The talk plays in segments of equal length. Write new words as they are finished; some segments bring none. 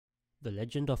The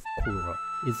Legend of Korra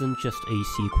isn't just a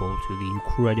sequel to the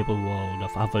incredible world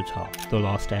of Avatar: The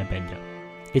Last Airbender.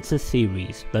 It's a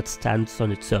series that stands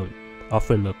on its own,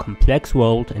 offering a complex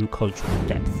world and cultural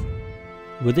depth.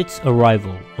 With its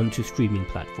arrival onto streaming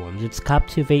platforms, it's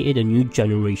captivated a new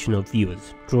generation of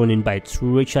viewers, drawn in by its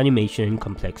rich animation and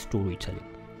complex storytelling.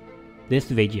 This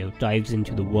video dives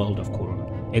into the world of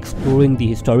Korra, exploring the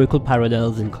historical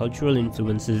parallels and cultural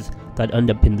influences that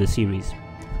underpin the series,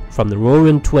 from the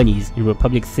roaring 20s in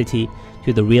Republic City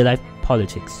to the real-life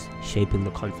politics shaping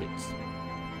the conflicts.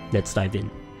 Let's dive in.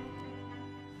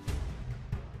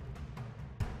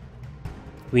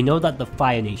 We know that the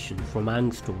Fire Nation from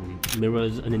Aang's story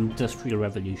mirrors an industrial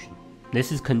revolution.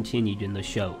 This is continued in the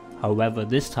show. However,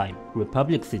 this time,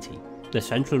 Republic City, the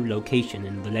central location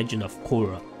in The Legend of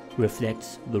Korra,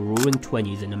 reflects the roaring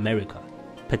 20s in America,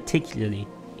 particularly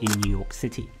in New York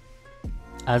City.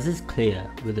 As is clear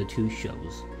with the two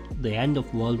shows, the end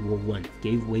of World War I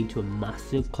gave way to a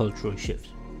massive cultural shift.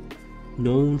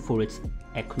 Known for its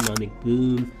economic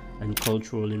boom and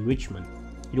cultural enrichment,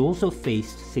 it also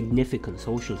faced significant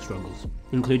social struggles,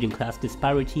 including class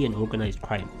disparity and organized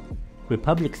crime.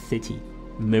 Republic City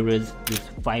mirrors this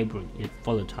vibrant yet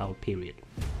volatile period.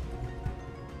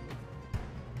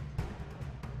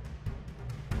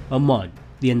 Amon,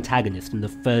 the antagonist in the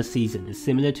first season, is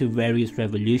similar to various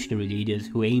revolutionary leaders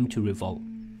who aim to revolt.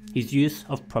 His use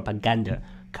of propaganda,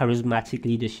 charismatic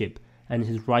leadership, and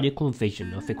his radical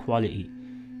vision of equality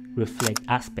reflect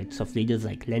aspects of leaders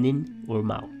like Lenin or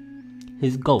Mao.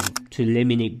 His goal to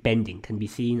eliminate bending can be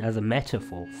seen as a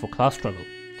metaphor for class struggle,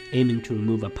 aiming to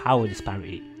remove a power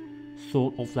disparity,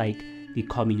 sort of like the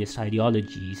communist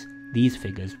ideologies these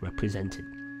figures represented.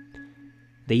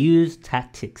 They used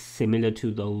tactics similar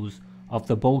to those of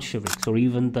the Bolsheviks or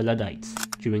even the Luddites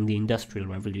during the Industrial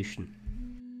Revolution.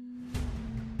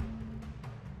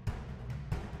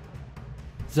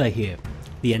 Zahir,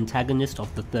 the antagonist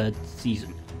of the third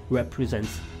season,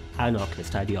 represents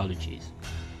anarchist ideologies.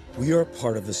 We are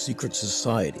part of a secret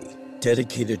society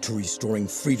dedicated to restoring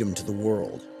freedom to the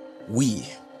world. We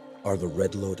are the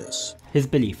Red Lotus. His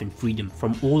belief in freedom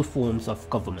from all forms of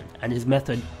government and his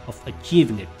method of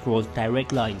achieving it draws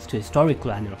direct lines to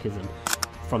historical anarchism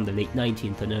from the late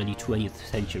 19th and early 20th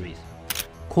centuries.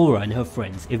 Korra and her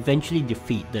friends eventually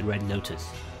defeat the Red Lotus,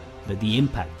 but the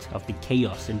impact of the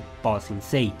chaos in Ba Sing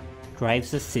Se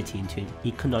drives the city into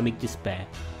economic despair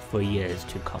for years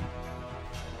to come.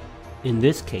 In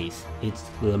this case, it's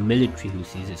the military who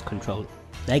seizes control.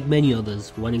 Like many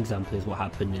others, one example is what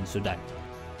happened in Sudan,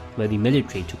 where the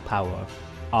military took power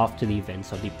after the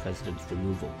events of the president's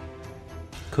removal.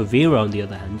 Kuvira, on the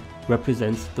other hand,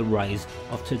 represents the rise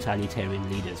of totalitarian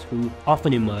leaders who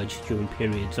often emerge during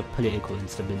periods of political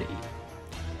instability.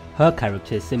 Her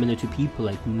character is similar to people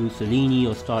like Mussolini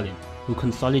or Stalin, who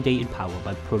consolidated power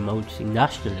by promoting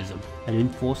nationalism and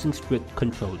enforcing strict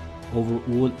control over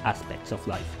all aspects of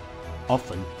life,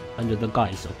 often under the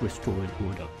guise of restoring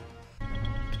order.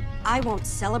 I won't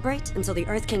celebrate until the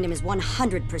Earth Kingdom is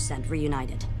 100%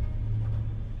 reunited.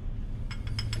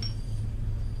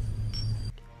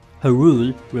 Her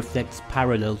rule reflects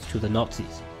parallels to the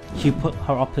Nazis. She put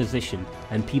her opposition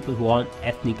and people who aren't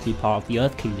ethnically part of the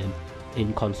Earth Kingdom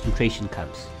in concentration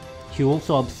camps. She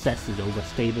also obsesses over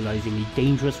stabilizing a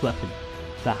dangerous weapon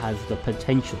that has the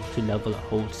potential to level a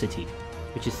whole city,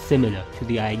 which is similar to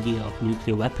the idea of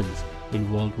nuclear weapons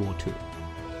in World War II.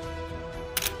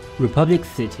 Republic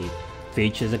City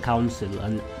features a council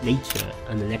and later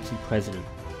an elected president,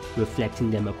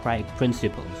 reflecting democratic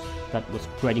principles that were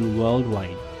spreading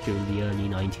worldwide during the early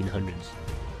 1900s.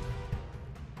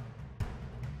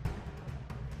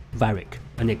 Varric,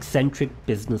 an eccentric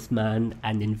businessman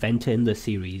and inventor in the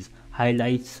series,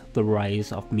 highlights the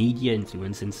rise of media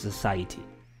influence in society.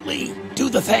 Lee, do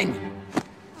the thing!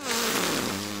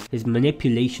 His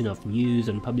manipulation of news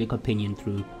and public opinion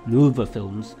through mover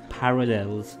films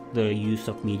parallels the use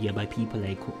of media by people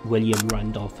like William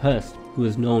Randolph Hearst, who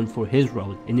is known for his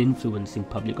role in influencing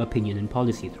public opinion and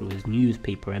policy through his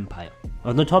newspaper empire.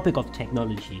 On the topic of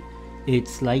technology,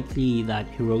 it's likely that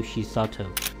Hiroshi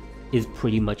Sato is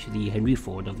pretty much the Henry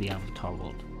Ford of the Avatar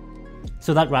world.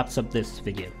 So that wraps up this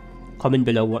video. Comment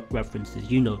below what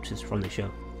references you noticed from the show.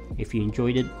 If you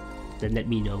enjoyed it, then let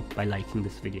me know by liking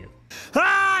this video.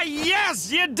 Ah,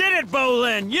 yes! You did it,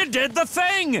 Bolin! You did the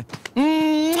thing!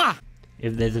 Mwah!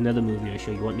 If there's another movie or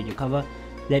show you want me to cover,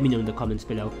 let me know in the comments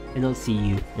below, and I'll see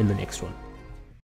you in the next one.